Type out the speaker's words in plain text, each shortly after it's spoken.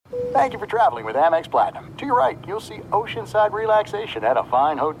Thank you for traveling with Amex Platinum. To your right, you'll see oceanside relaxation at a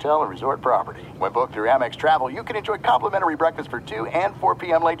fine hotel and resort property. When booked through Amex Travel, you can enjoy complimentary breakfast for 2 and 4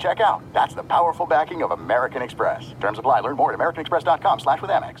 p.m. late checkout. That's the powerful backing of American Express. Terms apply. Learn more at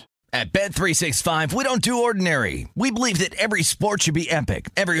americanexpress.com/withAmex. At Bet365, we don't do ordinary. We believe that every sport should be epic.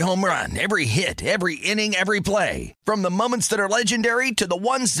 Every home run, every hit, every inning, every play. From the moments that are legendary to the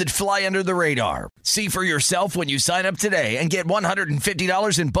ones that fly under the radar. See for yourself when you sign up today and get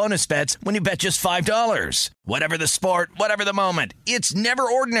 $150 in bonus bets when you bet just $5. Whatever the sport, whatever the moment, it's never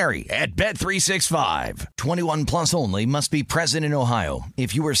ordinary at Bet365. 21 plus only. Must be present in Ohio.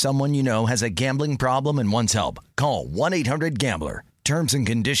 If you or someone you know has a gambling problem and wants help, call 1-800-GAMBLER. Terms and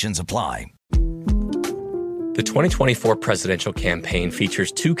conditions apply. The 2024 presidential campaign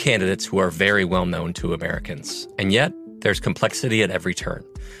features two candidates who are very well known to Americans. And yet, there's complexity at every turn.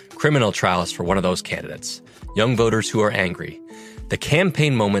 Criminal trials for one of those candidates. Young voters who are angry. The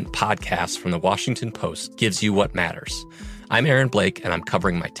Campaign Moment podcast from the Washington Post gives you what matters. I'm Aaron Blake, and I'm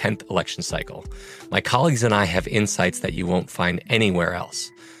covering my 10th election cycle. My colleagues and I have insights that you won't find anywhere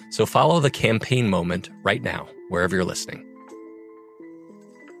else. So follow The Campaign Moment right now, wherever you're listening.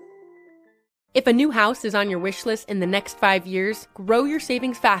 If a new house is on your wish list in the next 5 years, grow your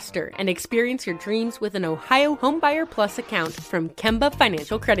savings faster and experience your dreams with an Ohio Homebuyer Plus account from Kemba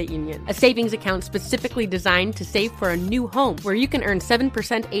Financial Credit Union. A savings account specifically designed to save for a new home where you can earn 7%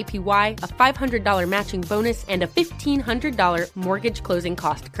 APY, a $500 matching bonus, and a $1,500 mortgage closing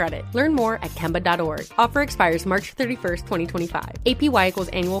cost credit. Learn more at Kemba.org. Offer expires March 31st, 2025. APY equals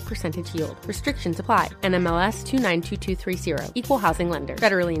annual percentage yield. Restrictions apply. NMLS 292230. Equal housing lender.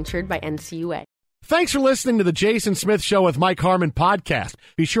 Federally insured by NCUA. Thanks for listening to the Jason Smith Show with Mike Harmon podcast.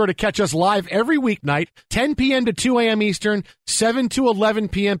 Be sure to catch us live every weeknight, 10 p.m. to 2 a.m. Eastern, 7 to 11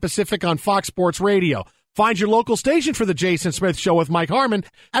 p.m. Pacific on Fox Sports Radio. Find your local station for the Jason Smith Show with Mike Harmon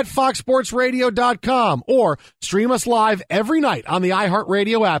at foxsportsradio.com or stream us live every night on the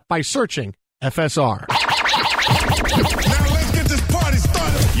iHeartRadio app by searching FSR. Now let's get this party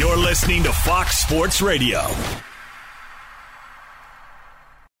started. You're listening to Fox Sports Radio.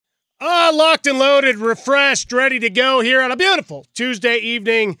 Locked and loaded, refreshed, ready to go here on a beautiful Tuesday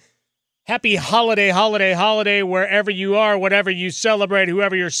evening. Happy holiday, wherever you are, whatever you celebrate,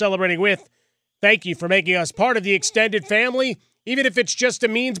 whoever you're celebrating with. Thank you for making us part of the extended family, even if it's just a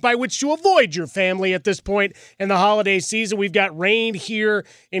means by which to avoid your family at this point in the holiday season. We've got rain here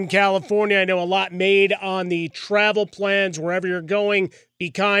in California. I know a lot made on the travel plans. Wherever you're going,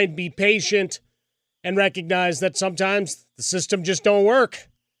 be kind, be patient, and recognize that sometimes the system just don't work.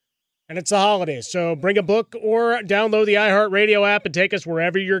 And it's the holidays, so bring a book or download the iHeartRadio app and take us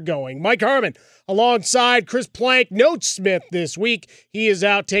wherever you're going. Mike Harmon alongside Chris Plank, Notesmith this week. He is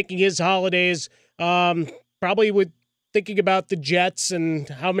out taking his holidays, probably with thinking about the Jets and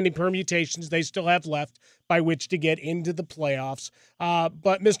how many permutations they still have left by which to get into the playoffs.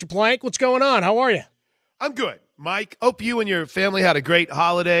 But Mr. Plank, what's going on? How are you? I'm good, Mike. Hope you and your family had a great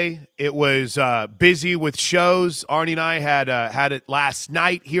holiday. It was busy with shows. Arnie and I had it last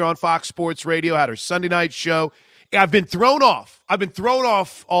night here on Fox Sports Radio, had our Sunday night show. I've been thrown off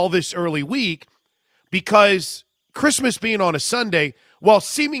all this early week because Christmas being on a Sunday, while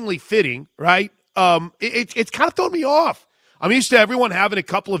seemingly fitting, right, it's kind of thrown me off. I'm used to everyone having a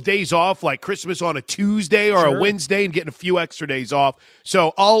couple of days off, like Christmas on a Tuesday or a Wednesday and getting a few extra days off.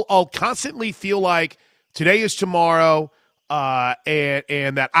 So I'll constantly feel like today is tomorrow,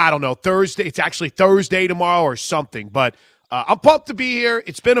 and that, I don't know, Thursday. It's actually Thursday tomorrow or something. But I'm pumped to be here.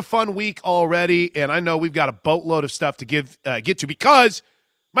 It's been a fun week already, and I know we've got a boatload of stuff to get to because,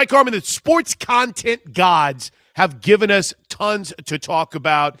 Mike Harmon, the sports content gods have given us tons to talk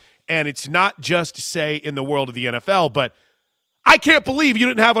about, and it's not just, say, in the world of the NFL, but I can't believe you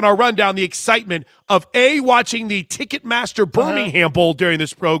didn't have on our rundown the excitement of, watching the Ticketmaster Birmingham Bowl during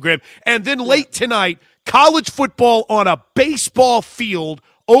this program, and then late tonight, college football on a baseball field,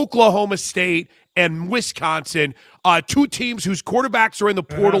 Oklahoma State and Wisconsin, two teams whose quarterbacks are in the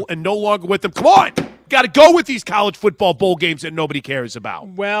portal and no longer with them. Come on! Got to go with these college football bowl games that nobody cares about.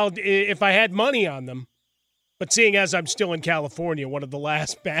 Well, if I had money on them, but seeing as I'm still in California, one of the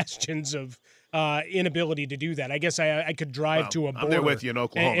last bastions of inability to do that, I guess I could drive to a border. I'm there with you in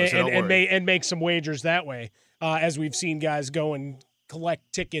Oklahoma, so don't worry. And make some wagers that way, as we've seen guys go and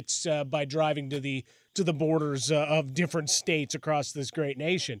collect tickets by driving to the borders of different states across this great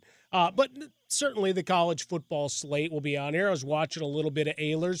nation. But certainly the college football slate will be on here. I was watching a little bit of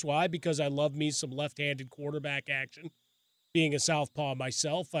Ehlers. Why? Because I love me some left-handed quarterback action. Being a southpaw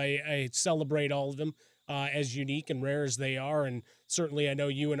myself, I celebrate all of them. as unique and rare as they are. And certainly I know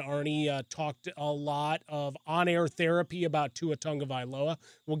you and Arnie talked a lot of on-air therapy about Tua Tagovailoa.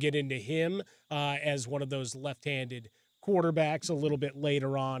 We'll get into him as one of those left-handed quarterbacks a little bit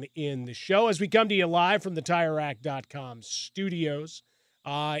later on in the show. As we come to you live from the TireRack.com studios,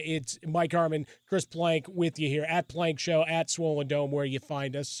 it's Mike Harmon, Chris Plank with you here at Plank Show, at Swollen Dome, where you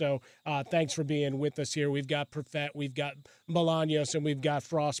find us. So thanks for being with us here. We've got Perfett, we've got Bolaños, and we've got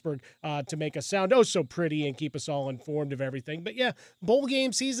Frostberg to make us sound so pretty and keep us all informed of everything. But yeah, bowl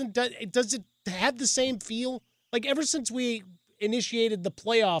game season, does it have the same feel? Like ever since we initiated the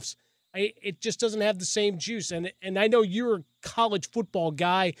playoffs, it just doesn't have the same juice. And I know you're a college football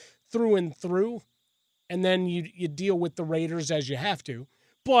guy through and through, and then you deal with the Raiders as you have to.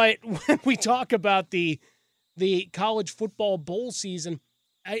 But when we talk about the college football bowl season,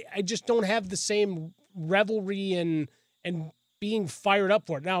 I just don't have the same revelry and being fired up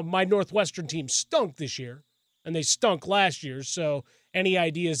for it. Now, my Northwestern team stunk this year, and they stunk last year, so any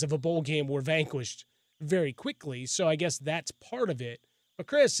ideas of a bowl game were vanquished very quickly. So I guess that's part of it. But,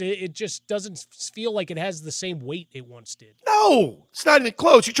 Chris, it just doesn't feel like it has the same weight it once did. No, it's not even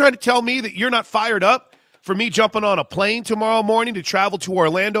close. You're trying to tell me that you're not fired up for me jumping on a plane tomorrow morning to travel to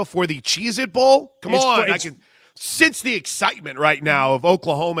Orlando for the Cheez-It Bowl? Come on. I can sense the excitement right now of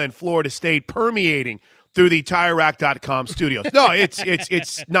Oklahoma and Florida State permeating through the TireRack.com studios. No,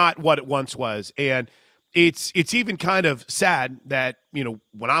 it's not what it once was. And it's even kind of sad that,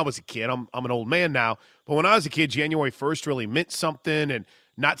 when I was a kid, I'm an old man now, but when I was a kid, January 1st really meant something, and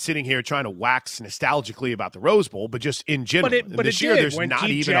not sitting here trying to wax nostalgically about the Rose Bowl, but just in general. But this year, there's not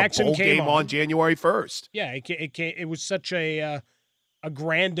even a bowl game on January 1st. Yeah, it was such a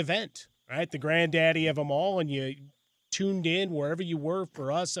grand event, right? The granddaddy of them all, and you tuned in wherever you were.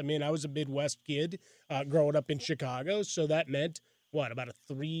 For us, I mean, I was a Midwest kid growing up in Chicago, so that meant, about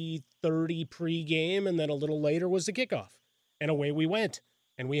a 3:30 pregame, and then a little later was the kickoff. And away we went,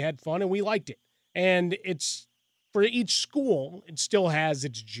 and we had fun, and we liked it. And it's, for each school, it still has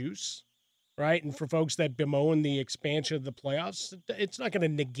its juice, right? And for folks that bemoan the expansion of the playoffs, it's not going to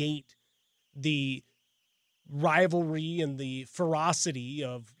negate the rivalry and the ferocity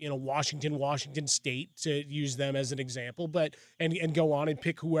of, Washington State, to use them as an example, but and go on and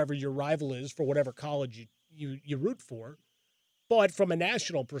pick whoever your rival is for whatever college you root for. But from a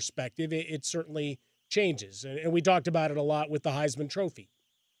national perspective, it certainly changes. And we talked about it a lot with the Heisman Trophy.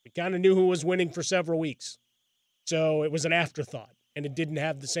 We kind of knew who was winning for several weeks. So it was an afterthought, and it didn't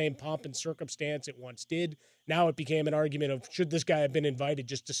have the same pomp and circumstance it once did. Now it became an argument of, should this guy have been invited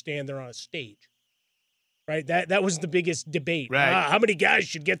just to stand there on a stage? Right? That was the biggest debate. Right. How many guys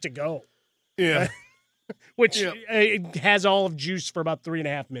should get to go? Yeah. Which it has all of juice for about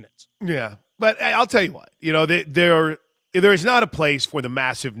 3.5 minutes. Yeah. But I'll tell you what, there is not a place for the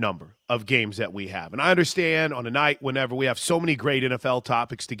massive number of games that we have. And I understand on a night whenever we have so many great NFL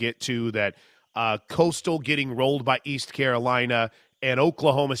topics to get to, that Coastal getting rolled by East Carolina and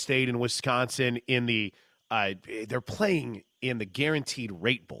Oklahoma State and Wisconsin in the they're playing in the Guaranteed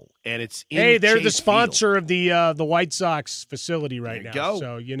Rate Bowl, and it's in they're Chase the sponsor Field. of the White Sox facility right now. Go.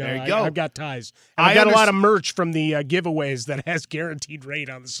 So I've got ties. And I've got a lot of merch from the giveaways that has Guaranteed Rate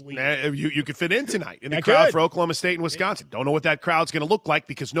on the sleeve. You could fit in tonight in the crowd for Oklahoma State and Wisconsin. Don't know what that crowd's going to look like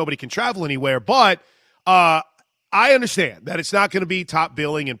because nobody can travel anywhere, but I understand that it's not going to be top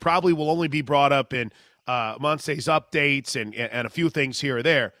billing and probably will only be brought up in Monse's updates and a few things here or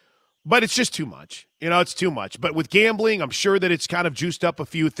there. But it's just too much. It's too much. But with gambling, I'm sure that it's kind of juiced up a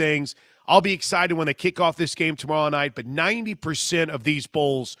few things. I'll be excited when they kick off this game tomorrow night. But 90% of these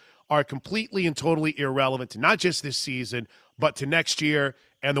bowls are completely and totally irrelevant to not just this season, but to next year.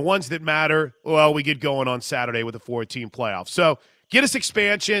 And the ones that matter, well, we get going on Saturday with a 4-team playoff. So get us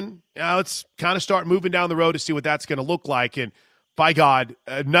expansion. Let's kind of start moving down the road to see what that's going to look like. And by God,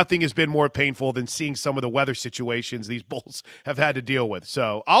 nothing has been more painful than seeing some of the weather situations these Bulls have had to deal with.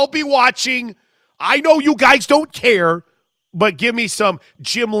 So I'll be watching. I know you guys don't care, but give me some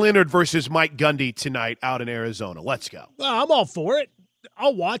Jim Leonard versus Mike Gundy tonight out in Arizona. Let's go. Well, I'm all for it.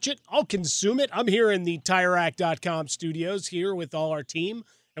 I'll watch it. I'll consume it. I'm here in the TireRack.com studios here with all our team,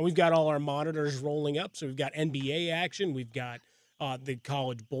 and we've got all our monitors rolling up. So we've got NBA action. We've got the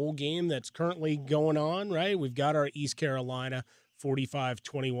college bowl game that's currently going on, right? We've got our East Carolina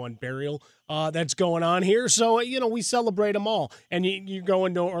 45-21 burial that's going on here. So, we celebrate them all. And you're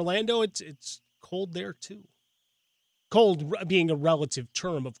going to Orlando, it's cold there too. Cold being a relative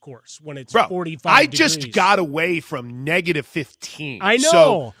term, of course, when it's 45 I degrees. just got away from -15. I know,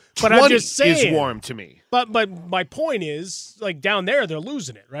 so but I'm just saying. is warm to me. But my point is, like, down there, they're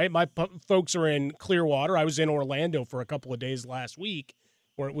losing it, right? My folks are in Clearwater. I was in Orlando for a couple of days last week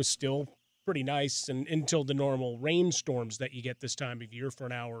where it was still pretty nice until the normal rainstorms that you get this time of year for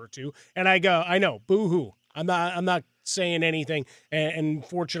an hour or two. And I know, boo-hoo. I'm not saying anything. And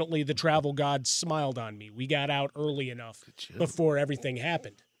fortunately, the travel gods smiled on me. We got out early enough before everything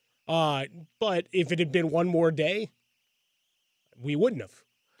happened. But if it had been one more day, we wouldn't have.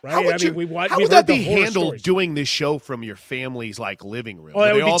 Right? How would that be handled doing this show from your family's living room? Oh,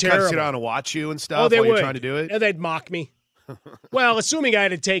 that would be all terrible. Kind of sit down and watch you and stuff while you're trying to do it? And they'd mock me. Well, assuming I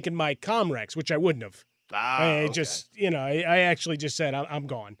had taken my Comrex, which I wouldn't have. I actually just said, I'm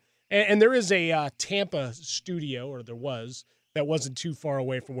gone. And there is a Tampa studio, or there was, that wasn't too far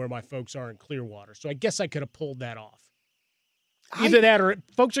away from where my folks are in Clearwater. So I guess I could have pulled that off. Either that or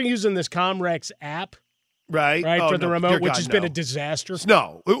folks are using this Comrex app. Right, for the remote, which has been a disaster.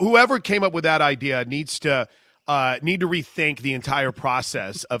 No, whoever came up with that idea needs to rethink the entire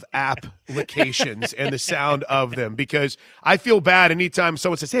process of applications and the sound of them, because I feel bad anytime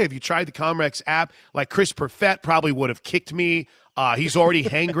someone says, "Hey, have you tried the Comrex app?" Like Chris Perfett probably would have kicked me. He's already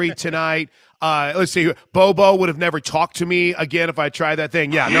hangry tonight. Let's see. Bobo would have never talked to me again if I tried that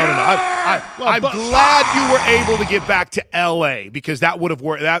thing. Yeah, no. I'm glad you were able to get back to L.A. because that would have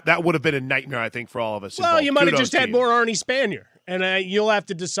worked. That would have been a nightmare, I think, for all of us. Well, involved. you might have Kudos just had more Arnie Spanier, and you'll have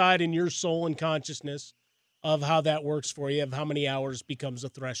to decide in your soul and consciousness of how that works for you, of how many hours becomes a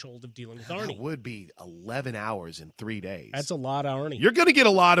threshold of dealing with Arnie. It would be 11 hours in 3 days. That's a lot of Arnie. You're going to get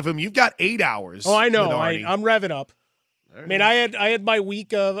a lot of them. You've got 8 hours. Oh, I know. I'm revving up. I mean, I had my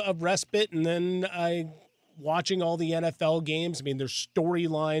week of respite, and then watching all the NFL games. I mean, there's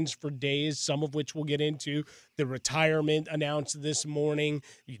storylines for days, some of which we'll get into. The retirement announced this morning.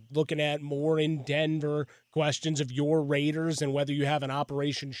 You're looking at more in Denver, questions of your Raiders and whether you have an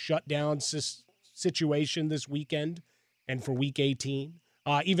operation shutdown situation this weekend and for Week 18.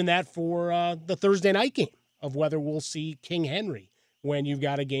 Even that for the Thursday night game of whether we'll see King Henry when you've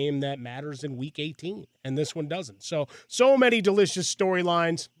got a game that matters in Week 18, and this one doesn't. So many delicious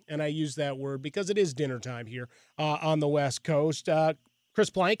storylines, and I use that word because it is dinner time here on the West Coast. Chris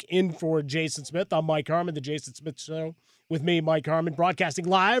Plank in for Jason Smith. I'm Mike Harmon, the Jason Smith Show, with me, Mike Harmon, broadcasting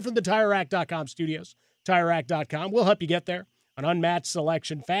live from the TireRack.com studios. TireRack.com will help you get there. An unmatched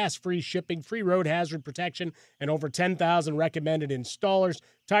selection, fast, free shipping, free road hazard protection, and over 10,000 recommended installers.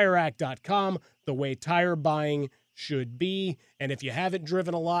 TireRack.com, the way tire buying should be. And if you haven't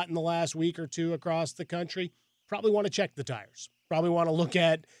driven a lot in the last week or two across the country, probably want to check the tires. Probably want to look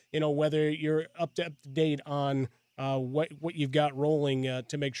at, whether you're up to date on what you've got rolling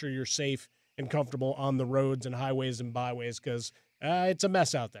to make sure you're safe and comfortable on the roads and highways and byways, because it's a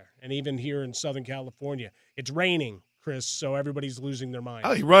mess out there. And even here in Southern California, it's raining, Chris, so everybody's losing their mind.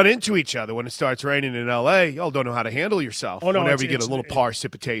 Oh, you run into each other when it starts raining in L.A. Y'all don't know how to handle yourself whenever you get a little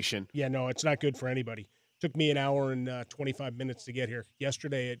precipitation. Yeah, no, it's not good for anybody. Took me an hour and 25 minutes to get here.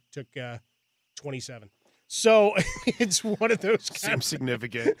 Yesterday, it took 27. So it's one of those. Seems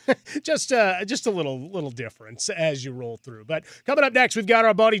significant. just a little difference as you roll through. But coming up next, we've got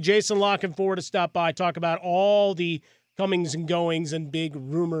our buddy Jason looking forward to stop by, talk about all the comings and goings and big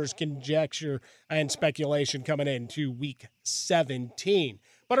rumors, conjecture, and speculation coming into Week 17.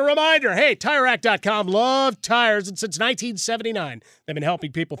 But a reminder, hey, TireRack.com, love tires, and since 1979, they've been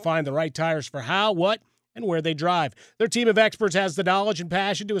helping people find the right tires for how, what, and where they drive. Their team of experts has the knowledge and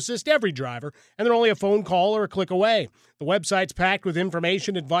passion to assist every driver, and they're only a phone call or a click away. The website's packed with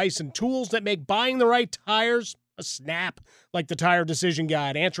information, advice, and tools that make buying the right tires a snap. Like the Tire Decision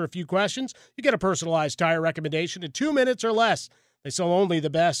Guide. Answer a few questions, you get a personalized tire recommendation in 2 minutes or less. They sell only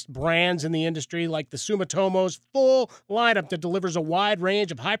the best brands in the industry, like the Sumitomo's full lineup that delivers a wide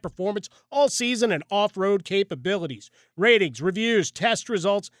range of high-performance, all-season, and off-road capabilities. Ratings, reviews, test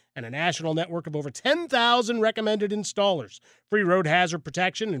results, and a national network of over 10,000 recommended installers. Free road hazard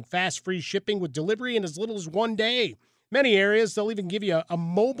protection and fast free shipping with delivery in as little as 1 day. Many areas, they'll even give you a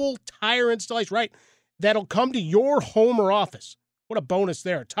mobile tire installation, right, that'll come to your home or office. What a bonus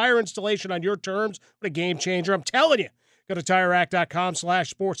there. Tire installation on your terms. What a game changer. I'm telling you. Go to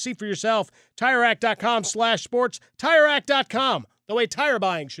TireRack.com/sports. See for yourself. TireRack.com/sports. TireRack.com, the way tire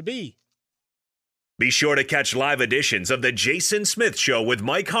buying should be. Be sure to catch live editions of The Jason Smith Show with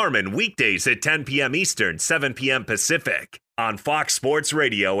Mike Harmon weekdays at 10 p.m. Eastern, 7 p.m. Pacific on Fox Sports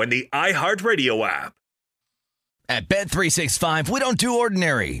Radio and the iHeartRadio app. At Bet365, we don't do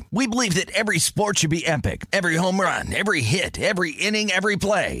ordinary. We believe that every sport should be epic. Every home run, every hit, every inning, every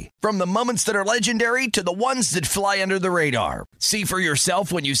play. From the moments that are legendary to the ones that fly under the radar. See for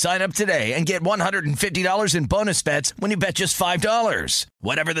yourself when you sign up today and get $150 in bonus bets when you bet just $5.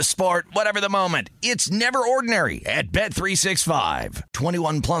 Whatever the sport, whatever the moment, it's never ordinary at Bet365.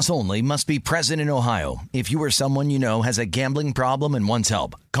 21 plus only. Must be present in Ohio. If you or someone you know has a gambling problem and wants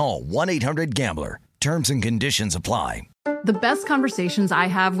help, call 1-800-GAMBLER. Terms and conditions apply. The best conversations I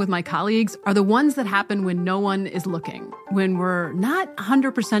have with my colleagues are the ones that happen when no one is looking, when we're not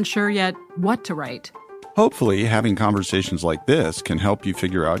 100% sure yet what to write. Hopefully, having conversations like this can help you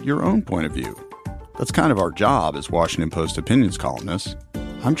figure out your own point of view. That's kind of our job as Washington Post opinions columnists.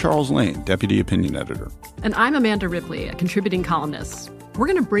 I'm Charles Lane, Deputy Opinion Editor. And I'm Amanda Ripley, a contributing columnist. We're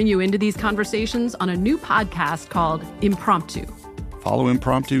going to bring you into these conversations on a new podcast called Impromptu. Follow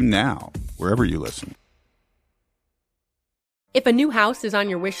Impromptu now, wherever you listen. If a new house is on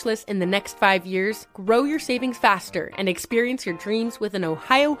your wish list in the next 5 years, grow your savings faster and experience your dreams with an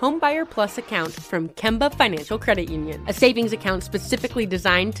Ohio Homebuyer Plus account from Kemba Financial Credit Union. A savings account specifically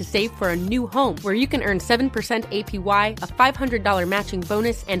designed to save for a new home where you can earn 7% APY, a $500 matching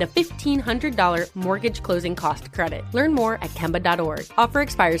bonus, and a $1,500 mortgage closing cost credit. Learn more at Kemba.org. Offer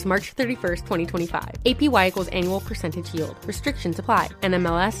expires March 31st, 2025. APY equals annual percentage yield. Restrictions apply.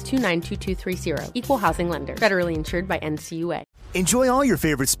 NMLS 292230. Equal housing lender. Federally insured by NCUA. Enjoy all your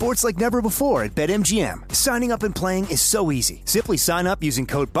favorite sports like never before at BetMGM. Signing up and playing is so easy. Simply sign up using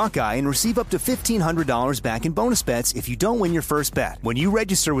code Buckeye and receive up to $1,500 back in bonus bets if you don't win your first bet. When you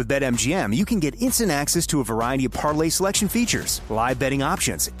register with BetMGM, you can get instant access to a variety of parlay selection features, live betting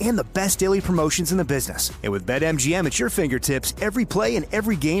options, and the best daily promotions in the business. And with BetMGM at your fingertips, every play and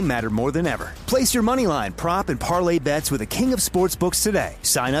every game matter more than ever. Place your moneyline, prop, and parlay bets with the king of sportsbooks today.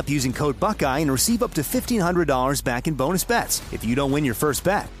 Sign up using code Buckeye and receive up to $1,500 back in bonus bets if you don't win your first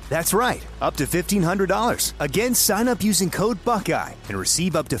bet. That's right, up to $1,500. Again, sign up using code Buckeye and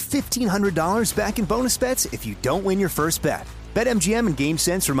receive up to $1,500 back in bonus bets if you don't win your first bet. BetMGM and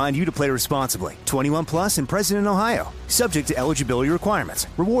GameSense remind you to play responsibly. 21 plus and present in Ohio. Subject to eligibility requirements.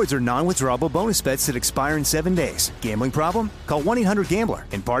 Rewards are non-withdrawable bonus bets that expire in 7 days. Gambling problem? Call 1-800-GAMBLER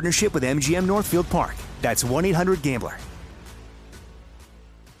in partnership with MGM Northfield Park. That's 1-800-GAMBLER.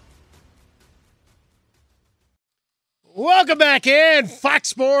 Welcome back in. Fox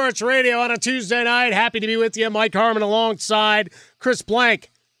Sports Radio on a Tuesday night. Happy to be with you. Mike Harmon alongside Chris Blank.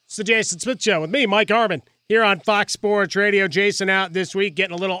 It's the Jason Smith Show with me, Mike Harmon, here on Fox Sports Radio. Jason out this week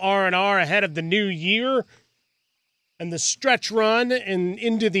getting a little R&R ahead of the new year and the stretch run and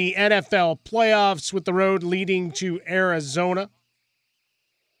into the NFL playoffs with the road leading to Arizona.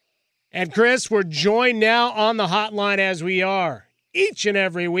 And Chris, we're joined now on the hotline as we are each and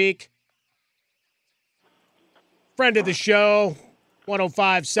every week. Friend of the show,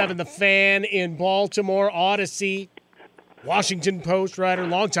 105.7 The Fan in Baltimore, Odyssey, Washington Post writer,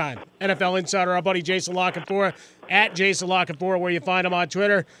 longtime NFL insider, our buddy Jason La Canfora, at Jason La Canfora, where you find him on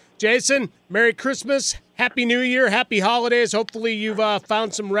Twitter. Jason, Merry Christmas, Happy New Year, Happy Holidays. Hopefully you've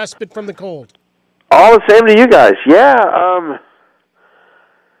found some respite from the cold. All the same to you guys.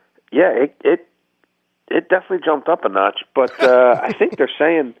 It definitely jumped up a notch, but I think they're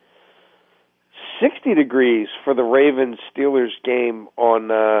saying 60 degrees for the Ravens-Steelers game on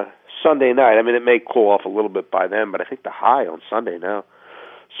Sunday night. I mean, it may cool off a little bit by then, but I think the high on Sunday now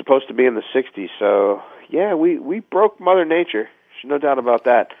is supposed to be in the 60s. So, yeah, we broke Mother Nature. There's no doubt about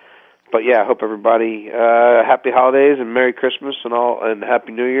that. But, yeah, I hope everybody happy holidays and Merry Christmas and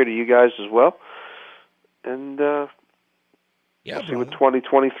Happy New Year to you guys as well. And we'll see what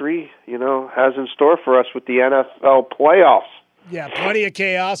 2023, has in store for us with the NFL playoffs. Yeah, plenty of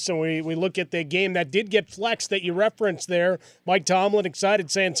chaos, and we look at the game that did get flexed that you referenced there. Mike Tomlin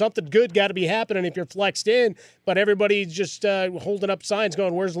excited, saying something good got to be happening if you're flexed in, but everybody's just holding up signs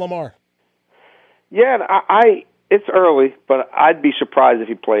going, where's Lamar? Yeah, and it's early, but I'd be surprised if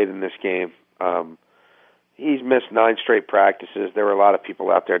he played in this game. He's missed 9 straight practices. There were a lot of people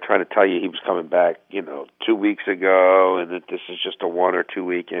out there trying to tell you he was coming back, 2 weeks ago, and that this is just a 1 or 2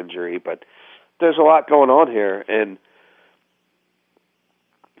 week injury, but there's a lot going on here, and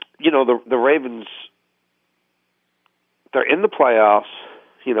the Ravens, they're in the playoffs.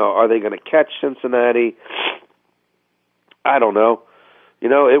 Are they going to catch Cincinnati? I don't know.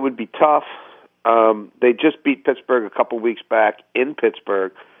 It would be tough. They just beat Pittsburgh a couple weeks back in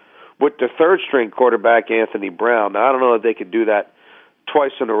Pittsburgh with their third-string quarterback, Anthony Brown. Now, I don't know if they could do that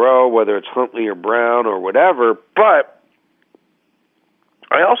twice in a row, whether it's Huntley or Brown or whatever, but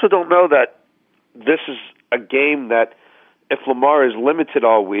I also don't know that this is a game that if Lamar is limited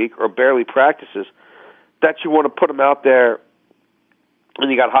all week or barely practices, that you want to put him out there,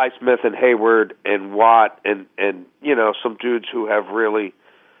 and you got Highsmith and Hayward and Watt and some dudes who have really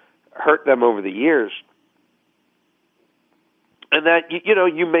hurt them over the years. And that,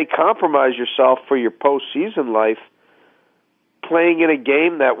 you may compromise yourself for your postseason life playing in a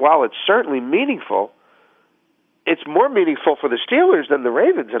game that, while it's certainly meaningful, it's more meaningful for the Steelers than the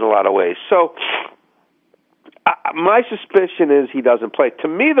Ravens in a lot of ways. So my suspicion is he doesn't play. To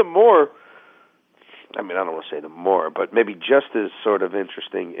me, the more, I don't want to say the more, but maybe just as sort of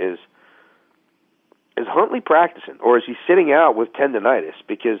interesting is Huntley practicing, or is he sitting out with tendonitis?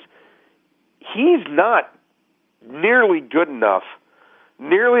 Because he's not nearly good enough,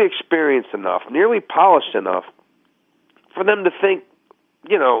 nearly experienced enough, nearly polished enough for them to think,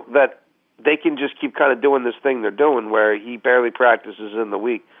 that they can just keep kind of doing this thing they're doing where he barely practices in the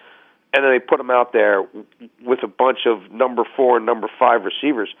week, and then they put him out there with a bunch of number 4 and number 5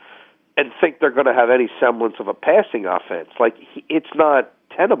 receivers and think they're going to have any semblance of a passing offense. It's not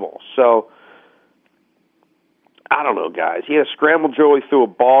tenable. So, I don't know, guys. He had a scramble drill. He threw a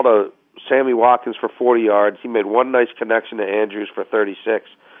ball to Sammy Watkins for 40 yards. He made one nice connection to Andrews for 36.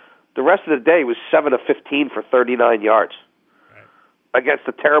 The rest of the day was 7 of 15 for 39 yards against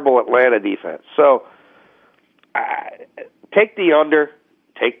the terrible Atlanta defense. So, take the under.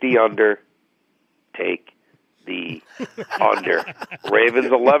 Take the under. Take the under. Ravens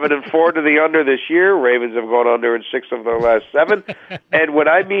 11-4 to the under this year. Ravens have gone under in 6 of their last 7. And when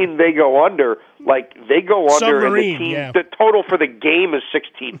I mean they go under, they go under and the total for the game is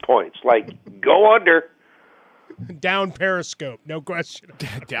 16 points. Go under. Down Periscope, no question.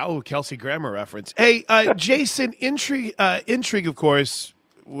 Kelsey Grammer reference. Hey, Jason, intrigue, of course,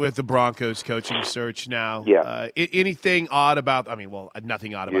 with the Broncos coaching search now. Yeah. Anything odd about,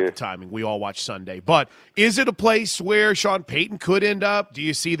 nothing odd about the timing. We all watch Sunday. But is it a place where Sean Payton could end up? Do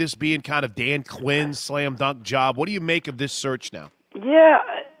you see this being kind of Dan Quinn's slam dunk job? What do you make of this search now? Yeah.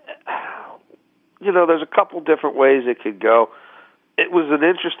 There's a couple different ways it could go. It was an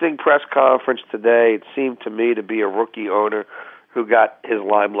interesting press conference today. It seemed to me to be a rookie owner who got his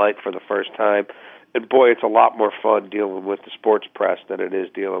limelight for the first time. And boy, it's a lot more fun dealing with the sports press than it is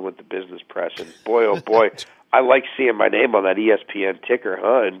dealing with the business press. And boy, oh boy, I like seeing my name on that ESPN ticker,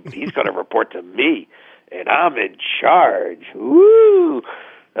 huh? And he's going to report to me, and I'm in charge. Woo!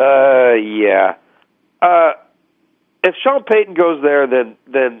 Yeah. If Sean Payton goes there, then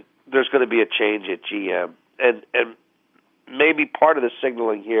there's going to be a change at GM. And maybe part of the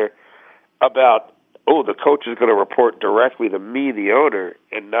signaling here about, the coach is going to report directly to me, the owner,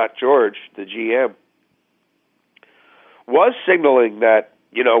 and not George, the GM, was signaling that,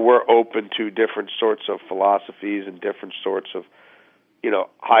 we're open to different sorts of philosophies and different sorts of,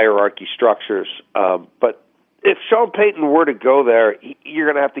 hierarchy structures. But if Sean Payton were to go there, you're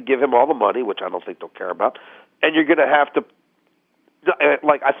going to have to give him all the money, which I don't think they'll care about, and you're going to have to,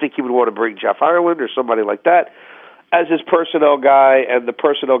 I think he would want to bring Jeff Ireland or somebody like that as his personnel guy, and the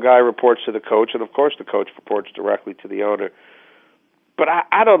personnel guy reports to the coach, and of course the coach reports directly to the owner. But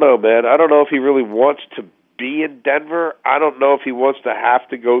I don't know, man. I don't know if he really wants to be in Denver. I don't know if he wants to have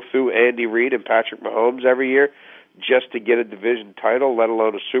to go through Andy Reid and Patrick Mahomes every year just to get a division title, let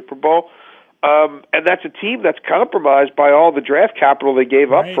alone a Super Bowl. And that's a team that's compromised by all the draft capital they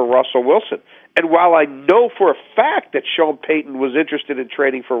gave up for Russell Wilson. And while I know for a fact that Sean Payton was interested in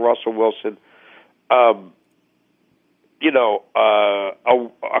trading for Russell Wilson, a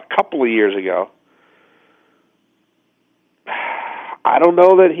couple of years ago, I don't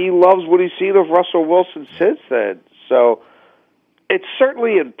know that he loves what he's seen of Russell Wilson since then. So it's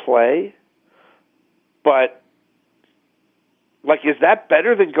certainly in play, but is that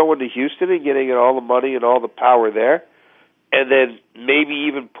better than going to Houston and getting all the money and all the power there, and then maybe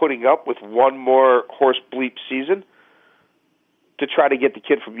even putting up with one more horse bleep season to try to get the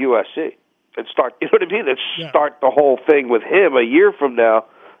kid from USC? And start, start the whole thing with him a year from now,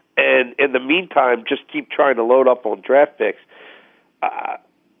 and in the meantime, just keep trying to load up on draft picks. I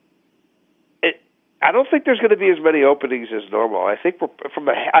don't think there's going to be as many openings as normal. I think from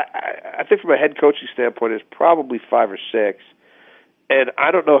a head coaching standpoint, it's probably 5 or 6, and I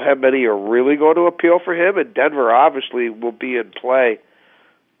don't know how many are really going to appeal for him. And Denver obviously will be in play,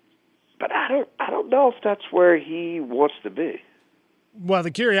 but I don't know if that's where he wants to be. Well,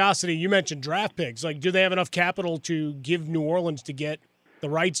 the curiosity, you mentioned draft picks. Do they have enough capital to give New Orleans to get the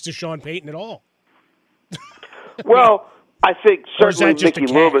rights to Sean Payton at all? Well, I think certainly Mickey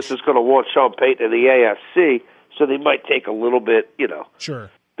Loomis is going to want Sean Payton in the AFC, so they might take a little bit, Sure.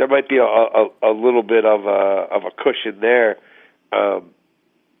 There might be a little bit of a cushion there.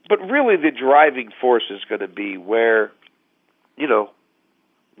 But really the driving force is going to be where,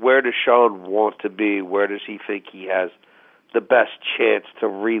 where does Sean want to be? Where does he think he has the best chance to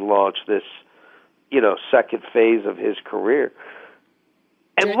relaunch this, second phase of his career?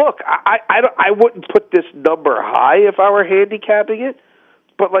 And look, I wouldn't put this number high if I were handicapping it,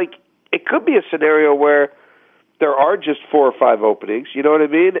 but it could be a scenario where there are just 4 or 5 openings, you know what I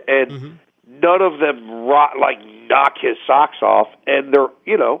mean? And none of them knock his socks off, and they're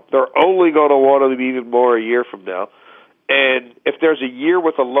only going to want him even more a year from now. And if there's a year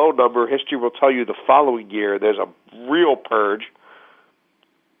with a low number, history will tell you the following year there's a real purge.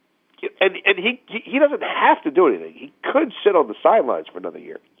 And he doesn't have to do anything. He could sit on the sidelines for another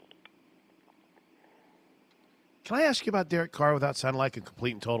year. Can I ask you about Derek Carr without sounding like a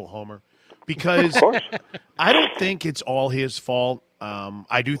complete and total homer? Because I don't think it's all his fault.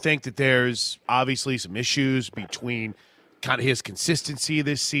 I do think that there's obviously some issues between kind of his consistency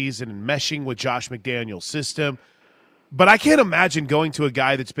this season and meshing with Josh McDaniel's system. But I can't imagine going to a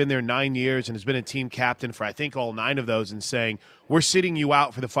guy that's been there 9 years and has been a team captain for, I think, all 9 of those and saying, we're sitting you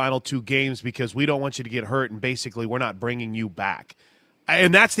out for the final 2 games because we don't want you to get hurt and basically we're not bringing you back.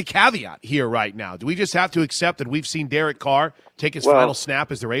 And that's the caveat here right now. Do we just have to accept that we've seen Derek Carr take his final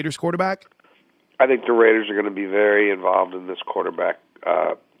snap as the Raiders quarterback? I think the Raiders are going to be very involved in this quarterback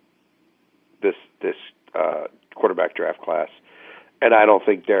quarterback draft class. And I don't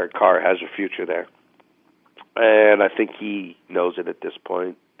think Derek Carr has a future there. And I think he knows it at this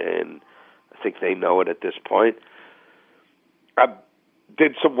point, and I think they know it at this point. I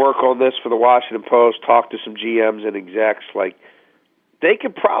did some work on this for the Washington Post, talked to some GMs and execs. They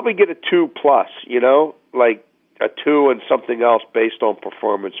could probably get a 2+, a 2 and something else based on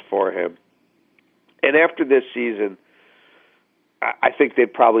performance for him. And after this season, I think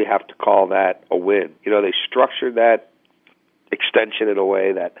they'd probably have to call that a win. They structured that extension in a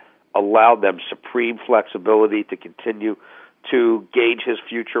way that allowed them supreme flexibility to continue to gauge his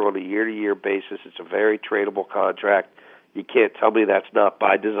future on a year-to-year basis. It's a very tradable contract. You can't tell me that's not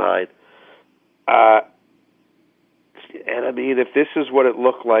by design. And, if this is what it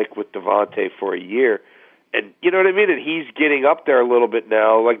looked like with Davante for a year, and you know what I mean, and he's getting up there a little bit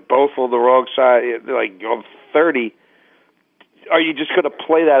now, both on the wrong side, on 30, are you just going to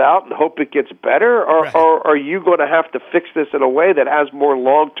play that out and hope it gets better, or are you going to have to fix this in a way that has more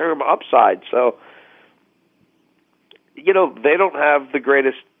long-term upside? So, they don't have the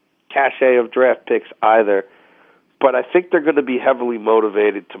greatest cachet of draft picks either, but I think they're going to be heavily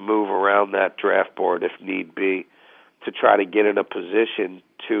motivated to move around that draft board if need be to try to get in a position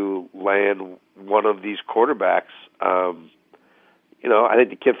to land one of these quarterbacks. I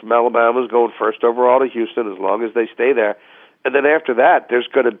think the kid from Alabama is going first overall to Houston as long as they stay there. And then after that, there's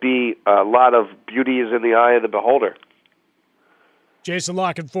going to be a lot of beauty is in the eye of the beholder. Jason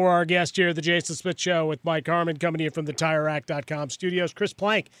La Canfora, our guest here at the Jason Smith Show with Mike Harmon, coming to you from the TireRack.com studios. Chris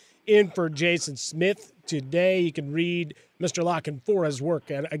Plank in for Jason Smith today. You can read Mr. La Canfora's work.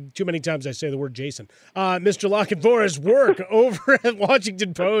 Too many times I say the word Jason. Mr. La Canfora's work over at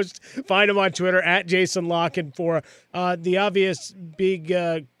Washington Post. Find him on Twitter at Jason La Canfora. The obvious big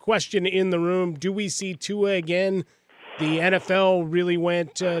question in the room, do we see Tua again? The NFL really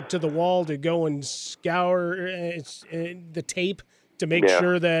went to the wall to go and scour the tape to make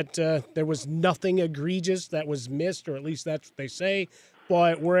sure that there was nothing egregious that was missed, or at least that's what they say.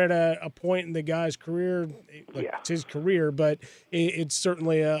 But we're at a point in the guy's career, it's his career, but it's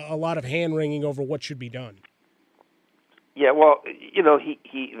certainly a lot of hand-wringing over what should be done. Yeah, well,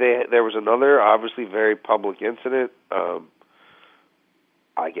 there was another obviously very public incident.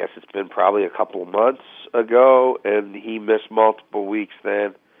 I guess it's been probably a couple of months ago, and he missed multiple weeks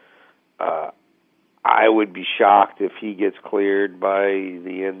then. I would be shocked if he gets cleared by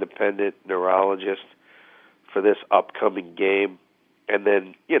the independent neurologist for this upcoming game. And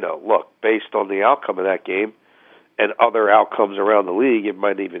then, look, based on the outcome of that game and other outcomes around the league, it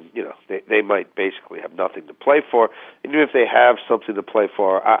might even, they might basically have nothing to play for. And even if they have something to play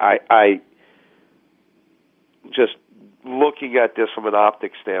for, I just looking at this from an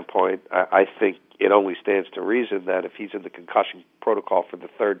optics standpoint, I think it only stands to reason that if he's in the concussion protocol for the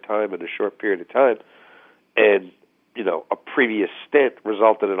 3rd time in a short period of time, and a previous stint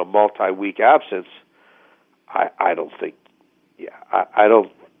resulted in a multi-week absence, I don't think, I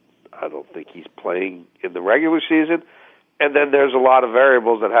don't think he's playing in the regular season. And then there's a lot of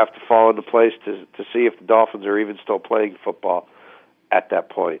variables that have to fall into place to see if the Dolphins are even still playing football at that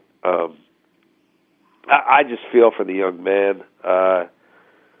point. I just feel for the young man.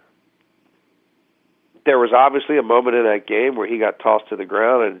 There was obviously a moment in that game where he got tossed to the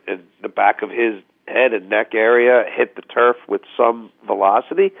ground and the back of his head and neck area hit the turf with some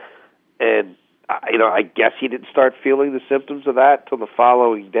velocity. And I guess he didn't start feeling the symptoms of that till the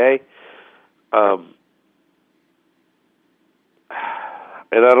following day. And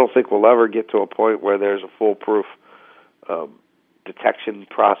I don't think we'll ever get to a point where there's a foolproof detection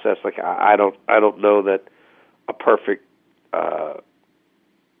process. Like I don't know that a perfect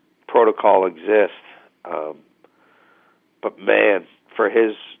protocol exists. But man, for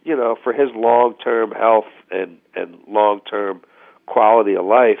his long-term health and long-term quality of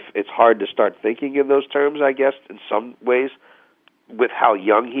life, it's hard to start thinking in those terms, I guess, in some ways, with how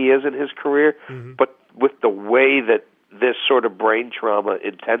young he is in his career. Mm-hmm. But with the way that this sort of brain trauma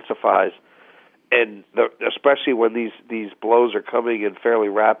intensifies, and especially when these blows are coming in fairly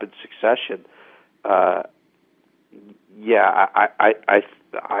rapid succession, I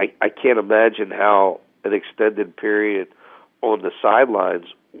can't imagine how an extended period on the sidelines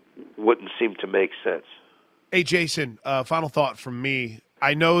wouldn't seem to make sense. Hey, Jason, final thought from me.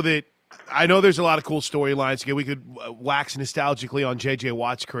 I know there's a lot of cool storylines. Again, we could wax nostalgically on J.J.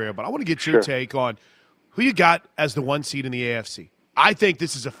 Watt's career, but I want to get your take on who you got as the 1 seed in the AFC. I think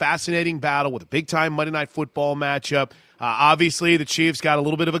this is a fascinating battle with a big-time Monday Night Football matchup. Obviously, the Chiefs got a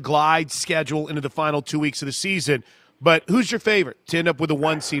little bit of a glide schedule into the final 2 weeks of the season, but who's your favorite to end up with a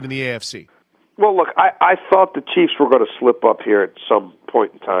 1 seed in the AFC? Well, look, I thought the Chiefs were going to slip up here at some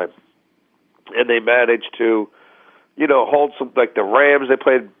point in time, and they managed to, hold some, like the Rams they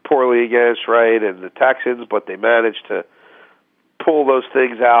played poorly against, right, and the Texans, but they managed to pull those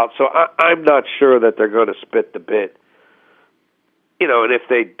things out. So I'm not sure that they're going to spit the bit. And if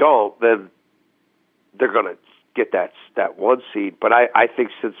they don't, then they're going to get that 1 seed. But I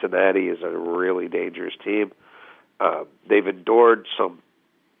think Cincinnati is a really dangerous team. They've endured some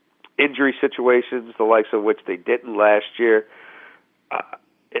injury situations, the likes of which they didn't last year.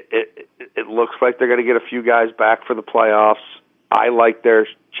 It looks like they're going to get a few guys back for the playoffs. I like their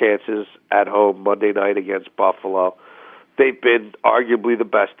chances at home Monday night against Buffalo. They've been arguably the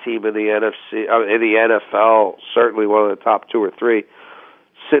best team in the in the NFL, certainly one of the top 2 or 3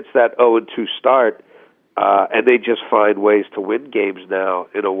 since that 0-2 start, and they just find ways to win games now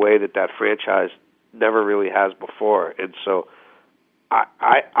in a way that franchise never really has before. And so,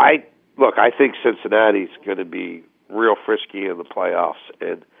 I think Cincinnati's going to be real frisky in the playoffs.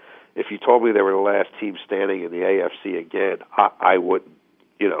 And if you told me they were the last team standing in the AFC again, I wouldn't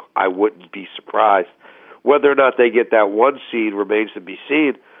be surprised. Whether or not they get that 1 seed remains to be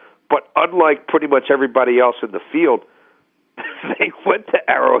seen. But unlike pretty much everybody else in the field, they went to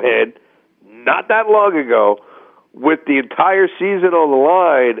Arrowhead not that long ago with the entire season on the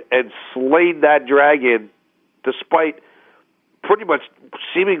line and slayed that dragon despite pretty much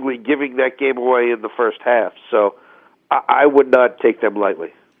seemingly giving that game away in the first half. So I would not take them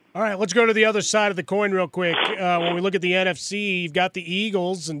lightly. All right, let's go to the other side of the coin real quick. When we look at the NFC, you've got the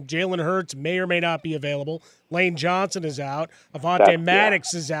Eagles, and Jalen Hurts may or may not be available. Lane Johnson is out. Avonte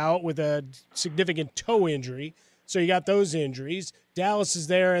Maddox is out with a significant toe injury. So you got those injuries. Dallas is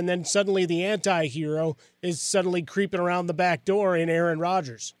there, and then suddenly the anti-hero is suddenly creeping around the back door in Aaron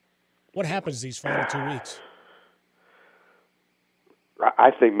Rodgers. What happens these final 2 weeks?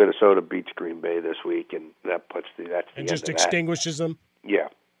 I think Minnesota beats Green Bay this week, and that's the end and just of extinguishes them? Yeah.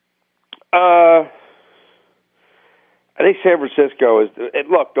 I think San Francisco is –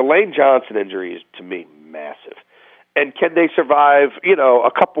 look, the Lane Johnson injury is, to me, massive. And can they survive,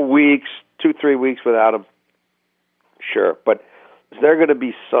 a couple weeks, 2-3 weeks without him? Sure. But is there going to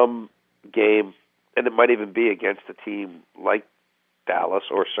be some game, and it might even be against a team like Dallas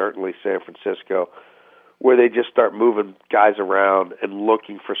or certainly San Francisco, where they just start moving guys around and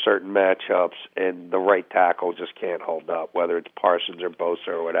looking for certain matchups, and the right tackle just can't hold up, whether it's Parsons or Bosa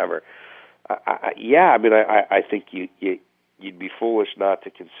or whatever. I think you'd be foolish not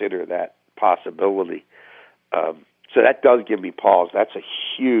to consider that possibility. So that does give me pause. That's a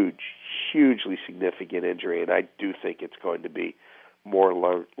hugely significant injury, and I do think it's going to be more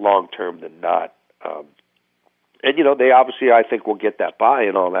long-term than not. They obviously, I think, will get that bye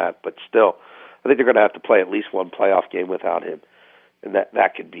and all that, but still, I think they're going to have to play at least one playoff game without him, and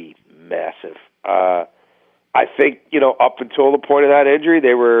that could be massive. I think, up until the point of that injury,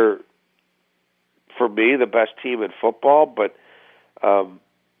 they were, for me, the best team in football, but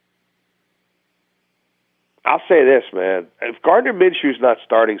I'll say this, man. If Gardner Minshew's not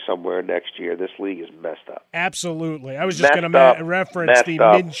starting somewhere next year, this league is messed up. Absolutely. I was just going to reference the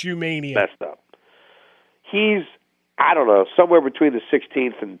Minshew mania. Messed up. He's, I don't know, somewhere between the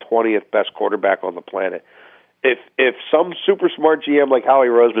 16th and 20th best quarterback on the planet. If some super smart GM like Howie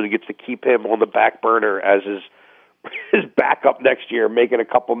Roseman gets to keep him on the back burner as his backup next year, making a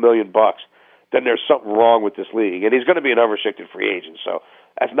couple $1 million, then there's something wrong with this league. And he's going to be an unrestricted free agent, so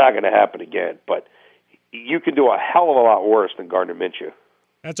that's not going to happen again. But you can do a hell of a lot worse than Gardner Minshew.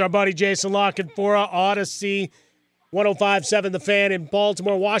 That's our buddy Jason Lockenfora, Odyssey, 105.7 The Fan in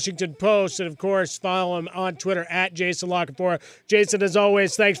Baltimore, Washington Post, and, of course, follow him on Twitter at Jason Lockenfora. Jason, as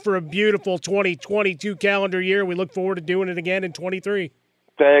always, thanks for a beautiful 2022 calendar year. We look forward to doing it again in 23.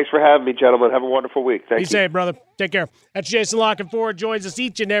 Thanks for having me, gentlemen. Have a wonderful week. Thank you. Be safe, brother. Take care. That's Jason Lockenfora. Joins us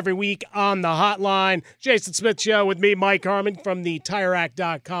each and every week on the hotline. Jason Smith Show with me, Mike Harmon, from the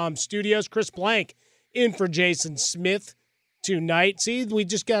TireRack.com studios. Chris Plank in for Jason Smith tonight. See, we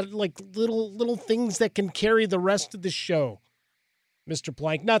just got like little things that can carry the rest of the show, Mr.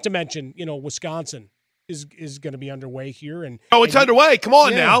 Plank. Not to mention, Wisconsin is going to be underway here, and it's underway. Come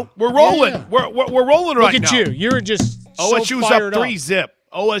on now, we're rolling. Yeah. We're rolling right now. Look at you. You're just OSU's so up 3-0.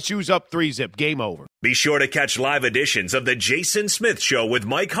 OSU's up 3-0. Game over. Be sure to catch live editions of The Jason Smith Show with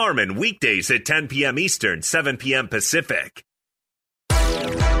Mike Harmon weekdays at 10 p.m. Eastern, 7 p.m. Pacific.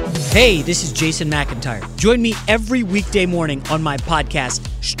 Hey, this is Jason McIntyre. Join me every weekday morning on my podcast,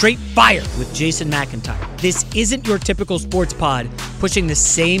 Straight Fire with Jason McIntyre. This isn't your typical sports pod pushing the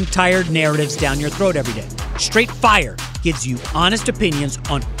same tired narratives down your throat every day. Straight Fire gives you honest opinions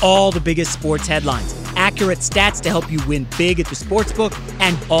on all the biggest sports headlines, accurate stats to help you win big at the sportsbook,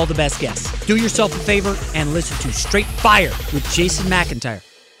 and all the best guests. Do yourself a favor and listen to Straight Fire with Jason McIntyre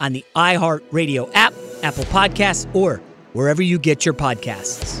on the iHeartRadio app, Apple Podcasts, or wherever you get your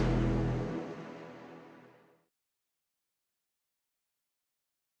podcasts.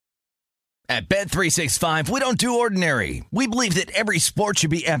 At Bet365, we don't do ordinary. We believe that every sport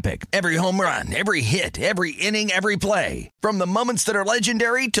should be epic. Every home run, every hit, every inning, every play. From the moments that are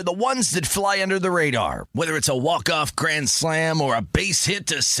legendary to the ones that fly under the radar. Whether it's a walk-off grand slam or a base hit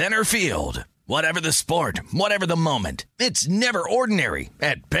to center field. Whatever the sport, whatever the moment. It's never ordinary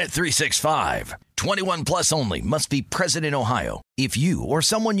at Bet365. 21 plus only. Must be present in Ohio. If you or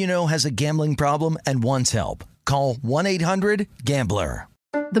someone you know has a gambling problem and wants help, call 1-800-GAMBLER.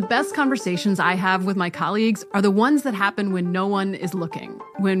 The best conversations I have with my colleagues are the ones that happen when no one is looking,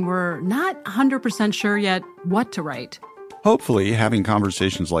 when we're not 100% sure yet what to write. Hopefully, having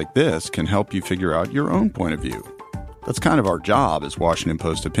conversations like this can help you figure out your own point of view. That's kind of our job as Washington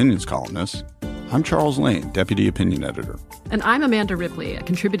Post opinions columnists. I'm Charles Lane, Deputy Opinion Editor. And I'm Amanda Ripley, a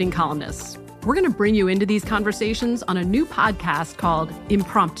contributing columnist. We're going to bring you into these conversations on a new podcast called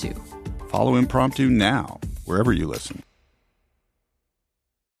Impromptu. Follow Impromptu now, wherever you listen.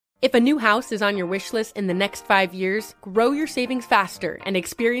 If a new house is on your wish list in the next 5 years, grow your savings faster and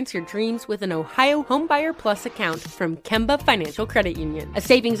experience your dreams with an Ohio Homebuyer Plus account from Kemba Financial Credit Union. A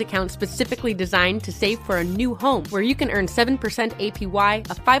savings account specifically designed to save for a new home, where you can earn 7% APY,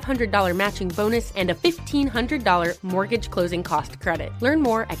 a $500 matching bonus, and a $1,500 mortgage closing cost credit. Learn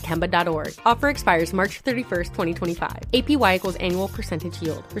more at Kemba.org. Offer expires March 31st, 2025. APY equals annual percentage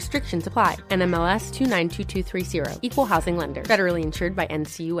yield. Restrictions apply. NMLS 292230. Equal housing lender. Federally insured by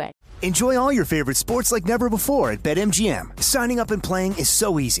NCUA. Enjoy all your favorite sports like never before at BetMGM. Signing up and playing is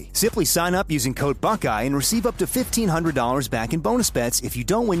so easy. Simply sign up using code Buckeye and receive up to $1,500 back in bonus bets if you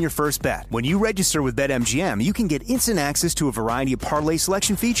don't win your first bet. When you register with BetMGM, you can get instant access to a variety of parlay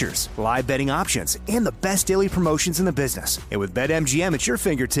selection features, live betting options, and the best daily promotions in the business. And with BetMGM at your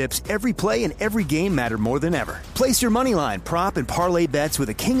fingertips, every play and every game matter more than ever. Place your moneyline, prop, and parlay bets with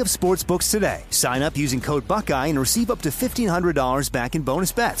the king of sportsbooks today. Sign up using code Buckeye and receive up to $1,500 back in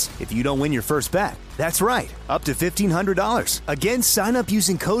bonus bets if you don't win your first bet. That's right, up to $1,500. Again, sign up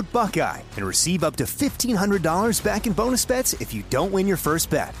using code Buckeye and receive up to $1,500 back in bonus bets if you don't win your first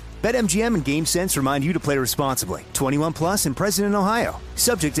bet. BetMGM and GameSense remind you to play responsibly. 21 plus and present in Ohio.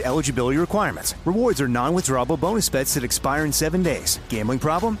 Subject to eligibility requirements. Rewards are non-withdrawable bonus bets that expire in 7 days. Gambling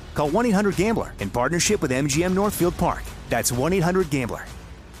problem? Call 1-800-GAMBLER in partnership with MGM Northfield Park. That's 1-800-GAMBLER.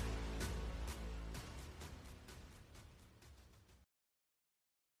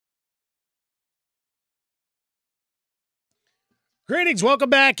 Greetings. Welcome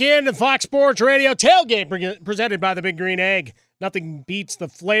back in to Fox Sports Radio Tailgate presented by the Big Green Egg. Nothing beats the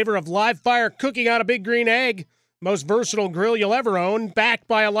flavor of live fire cooking on a Big Green Egg. Most versatile grill you'll ever own, backed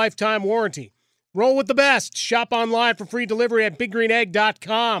by a lifetime warranty. Roll with the best. Shop online for free delivery at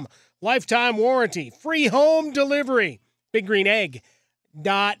BigGreenEgg.com. Lifetime warranty. Free home delivery.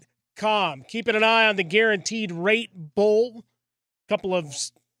 BigGreenEgg.com. Keeping an eye on the Guaranteed Rate Bowl. Couple of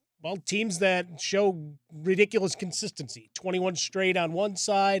teams that show ridiculous consistency. 21 straight on one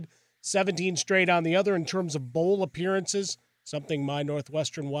side, 17 straight on the other in terms of bowl appearances. Something my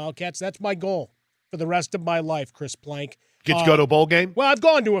Northwestern Wildcats, that's my goal for the rest of my life, Chris Plank. Get to go to a bowl game? Well, I've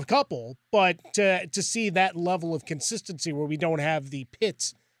gone to a couple, but to see that level of consistency where we don't have the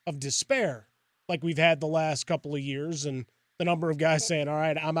pits of despair like we've had the last couple of years, and the number of guys saying, all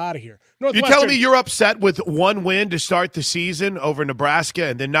right, I'm out of here. You're telling me you're upset with one win to start the season over Nebraska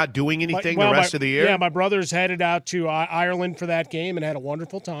and then not doing anything the rest of the year? Yeah, my brothers headed out to Ireland for that game and had a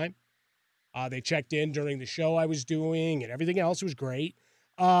wonderful time. They checked in during the show I was doing and everything else. It was great.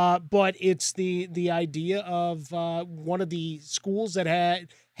 But it's the idea of one of the schools that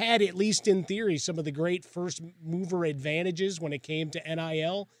had, at least in theory, some of the great first mover advantages when it came to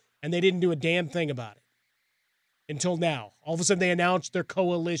NIL, and they didn't do a damn thing about it until now. All of a sudden they announced their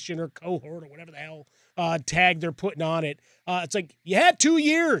coalition or cohort or whatever the hell tag they're putting on it. It's like, you had 2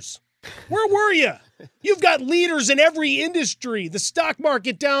 years. Where were you? You've got leaders in every industry, the stock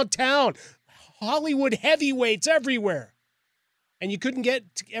market downtown, Hollywood heavyweights everywhere. And you couldn't get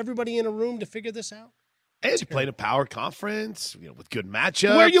everybody in a room to figure this out? And you played a power conference, with good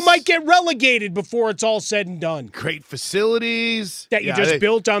matchups. Where you might get relegated before it's all said and done. Great facilities. That you just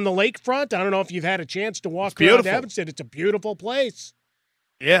built on the lakefront. I don't know if you've had a chance to walk around Evanston. It's a beautiful place.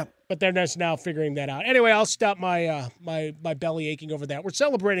 Yeah. But they're just now figuring that out. Anyway, I'll stop my my belly aching over that. We're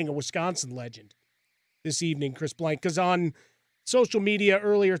celebrating a Wisconsin legend this evening, Chris Blank, because on social media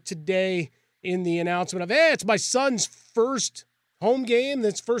earlier today in the announcement of, hey, it's my son's first home game.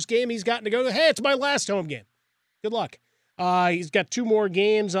 That's first game he's gotten to go to. Hey, it's my last home game. Good luck. He's got 2 more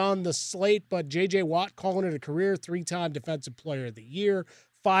games on the slate, but J.J. Watt calling it a career, 3-time Defensive Player of the Year,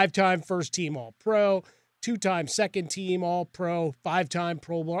 5-time first-team All-Pro, 2-time second-team All-Pro, 5-time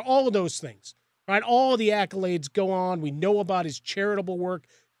Pro Bowler, all of those things. Right? All the accolades go on. We know about his charitable work.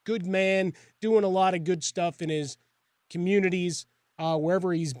 Good man, doing a lot of good stuff in his communities,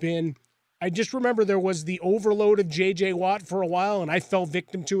 wherever he's been. I just remember there was the overload of J.J. Watt for a while, and I fell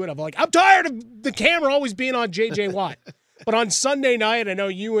victim to it. I'm like, I'm tired of the camera always being on J.J. Watt. But on Sunday night, I know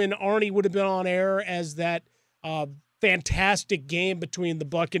you and Arnie would have been on air as that fantastic game between the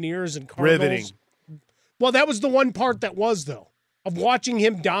Buccaneers and Cardinals. Riveting. Well, that was the one part that was, though, of watching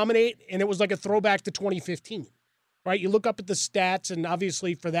him dominate, and it was like a throwback to 2015. Right? You look up at the stats, and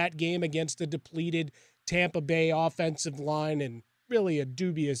obviously for that game against the depleted Tampa Bay offensive line and really a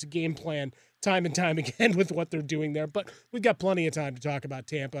dubious game plan time and time again with what they're doing there. But we've got plenty of time to talk about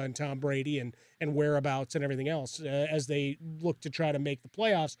Tampa and Tom Brady and whereabouts and everything else as they look to try to make the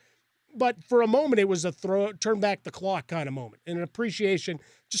playoffs. But for a moment, it was a turn back the clock kind of moment. And an appreciation,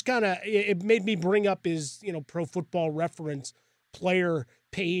 just kind of, it made me bring up his, Pro Football Reference player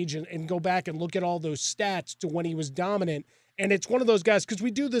page and go back and look at all those stats to when he was dominant. And it's one of those guys, because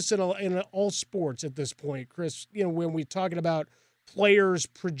we do this in all sports at this point, Chris, when we're talking about players'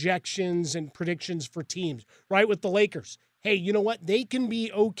 projections and predictions for teams, right? With the Lakers. Hey, you know what? They can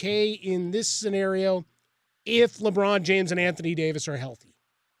be okay in this scenario if LeBron James and Anthony Davis are healthy,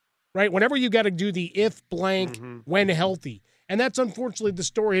 right? Whenever you got to do the if blank when healthy. And that's unfortunately the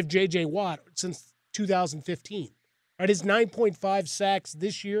story of J.J. Watt since 2015, right? His 9.5 sacks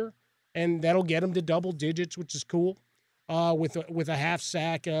this year, and that'll get him to double digits, which is cool, with a half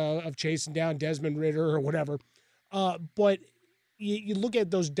sack of chasing down Desmond Ridder or whatever. But you look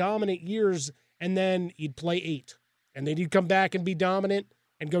at those dominant years, and then he'd play 8. And then he'd come back and be dominant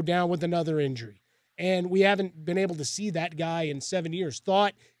and go down with another injury. And we haven't been able to see that guy in 7 years.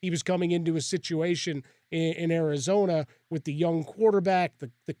 Thought he was coming into a situation in Arizona with the young quarterback,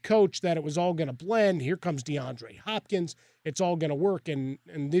 the coach, that it was all going to blend. Here comes DeAndre Hopkins. It's all going to work. And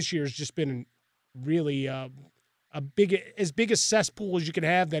this year's just been really as big a cesspool as you can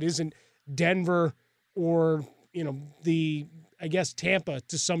have that isn't Denver or, I guess Tampa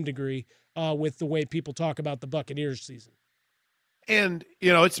to some degree, with the way people talk about the Buccaneers season. And,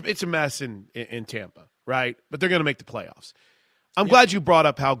 it's a mess in Tampa, right? But they're going to make the playoffs. I'm glad you brought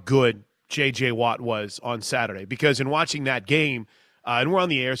up how good J.J. Watt was on Saturday, because in watching that game, and we're on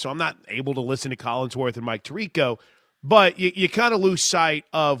the air, so I'm not able to listen to Collinsworth and Mike Tirico, but you kind of lose sight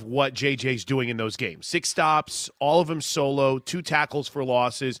of what J.J.'s doing in those games. 6 stops, all of them solo, 2 tackles for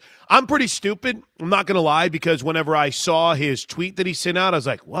losses. I'm pretty stupid, I'm not going to lie, because whenever I saw his tweet that he sent out, I was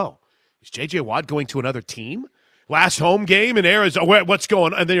like, whoa, is J.J. Watt going to another team? Last home game in Arizona, what's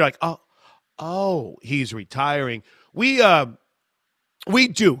going on? And then you're like, oh, he's retiring. We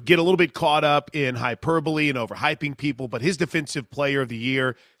do get a little bit caught up in hyperbole and overhyping people, but his Defensive Player of the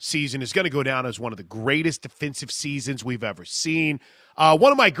Year season is going to go down as one of the greatest defensive seasons we've ever seen.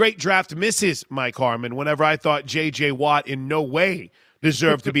 One of my great draft misses, Mike Harmon, whenever I thought J.J. Watt in no way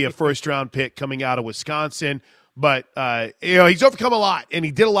deserved to be a first-round pick coming out of Wisconsin. But, he's overcome a lot, and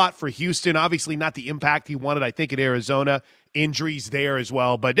he did a lot for Houston. Obviously not the impact he wanted, I think, in Arizona. Injuries there as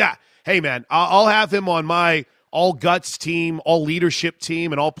well. But, yeah, hey, man, I'll have him on my all-guts team, all-leadership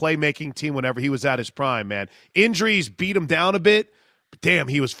team, and all-playmaking team whenever he was at his prime, man. Injuries beat him down a bit, but damn,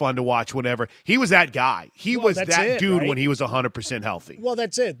 he was fun to watch whenever. He was that guy. He was that dude, right? When he was 100% healthy. Well,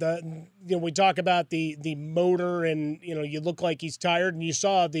 that's it. We talk about the motor and, you look like he's tired, and you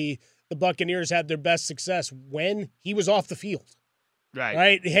saw the Buccaneers had their best success when he was off the field.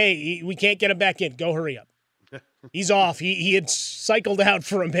 Right? Hey, we can't get him back in. Go hurry up. He's off. He had cycled out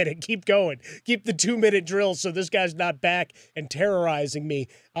for a minute. Keep going. Keep the 2-minute drill so this guy's not back and terrorizing me,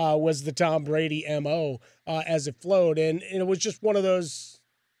 was the Tom Brady MO as it flowed. And it was just one of those,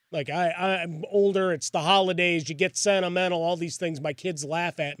 like, I'm older. It's the holidays. You get sentimental, all these things. My kids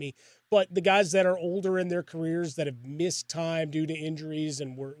laugh at me. But the guys that are older in their careers that have missed time due to injuries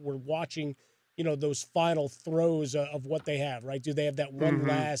and we're watching, those final throws of what they have, right? Do they have that one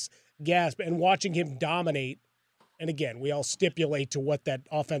last gasp? And watching him dominate. And again, we all stipulate to what that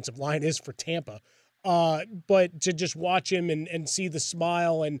offensive line is for Tampa. But to just watch him and see the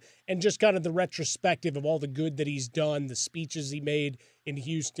smile and just kind of the retrospective of all the good that he's done, the speeches he made in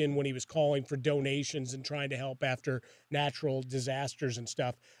Houston when he was calling for donations and trying to help after natural disasters and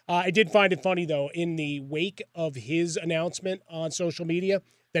stuff. I did find it funny, though, in the wake of his announcement on social media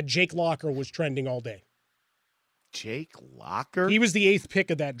that Jake Locker was trending all day. Jake Locker? He was the 8th pick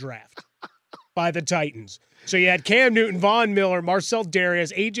of that draft by the Titans. So you had Cam Newton, Von Miller, Marcel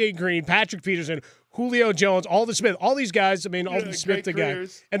Darius, A.J. Green, Patrick Peterson, Julio Jones, Aldon Smith, all these guys. Aldon Smith, the guy.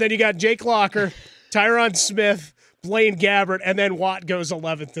 And then you got Jake Locker, Tyron Smith, Blaine Gabbert, and then Watt goes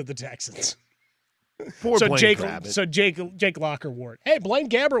 11th to the Texans. Poor so Blaine Gabbert. So Jake Locker wore it. Hey, Blaine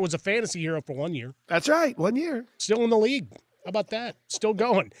Gabbert was a fantasy hero for 1 year. That's right, 1 year. Still in the league. How about that? Still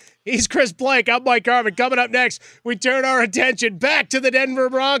going. He's Chris Blank. I'm Mike Harmon. Coming up next, we turn our attention back to the Denver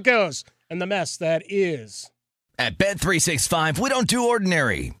Broncos and the mess that is. At Bet365, we don't do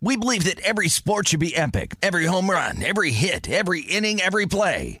ordinary. We believe that every sport should be epic. Every home run, every hit, every inning, every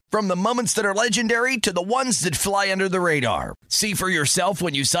play. From the moments that are legendary to the ones that fly under the radar. See for yourself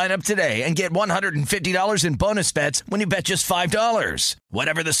when you sign up today and get $150 in bonus bets when you bet just $5.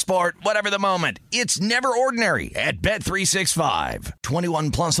 Whatever the sport, whatever the moment, it's never ordinary at Bet365. 21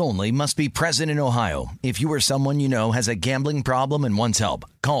 plus only. Must be present in Ohio. If you or someone you know has a gambling problem and wants help,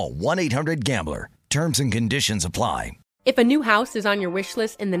 call 1-800-GAMBLER. Terms and conditions apply. If a new house is on your wish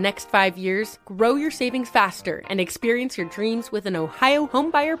list in the next 5 years, grow your savings faster and experience your dreams with an Ohio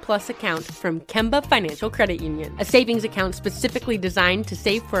Homebuyer Plus account from Kemba Financial Credit Union. A savings account specifically designed to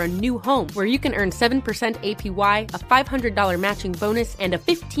save for a new home where you can earn 7% APY, a $500 matching bonus, and a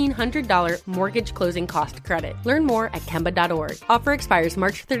 $1,500 mortgage closing cost credit. Learn more at Kemba.org. Offer expires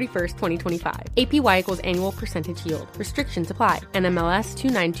March 31st, 2025. APY equals annual percentage yield. Restrictions apply. NMLS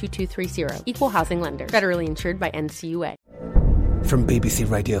 292230. Equal housing lender. Federally insured by NCUA. From BBC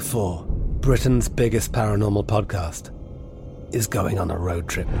Radio 4, Britain's biggest paranormal podcast is going on a road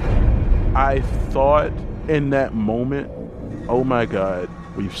trip. I thought in that moment, oh my God,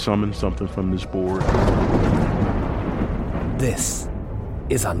 we've summoned something from this board. This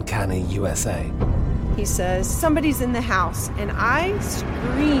is Uncanny USA. He says, somebody's in the house, and I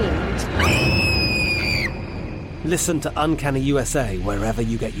screamed. Listen to Uncanny USA wherever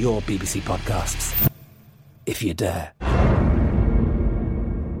you get your BBC podcasts, if you dare.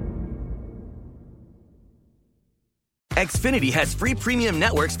 Xfinity has free premium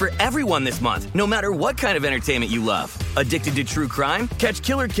networks for everyone this month, no matter what kind of entertainment you love. Addicted to true crime? Catch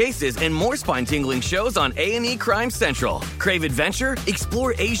killer cases and more spine-tingling shows on A&E Crime Central. Crave adventure?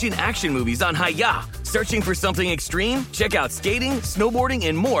 Explore Asian action movies on Hi-YAH. Searching for something extreme? Check out skating, snowboarding,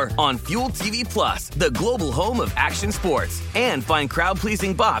 and more on Fuel TV Plus, the global home of action sports. And find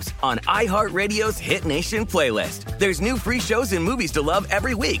crowd-pleasing bops on iHeartRadio's Hit Nation playlist. There's new free shows and movies to love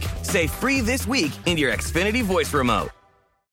every week. Say free this week in your Xfinity voice remote.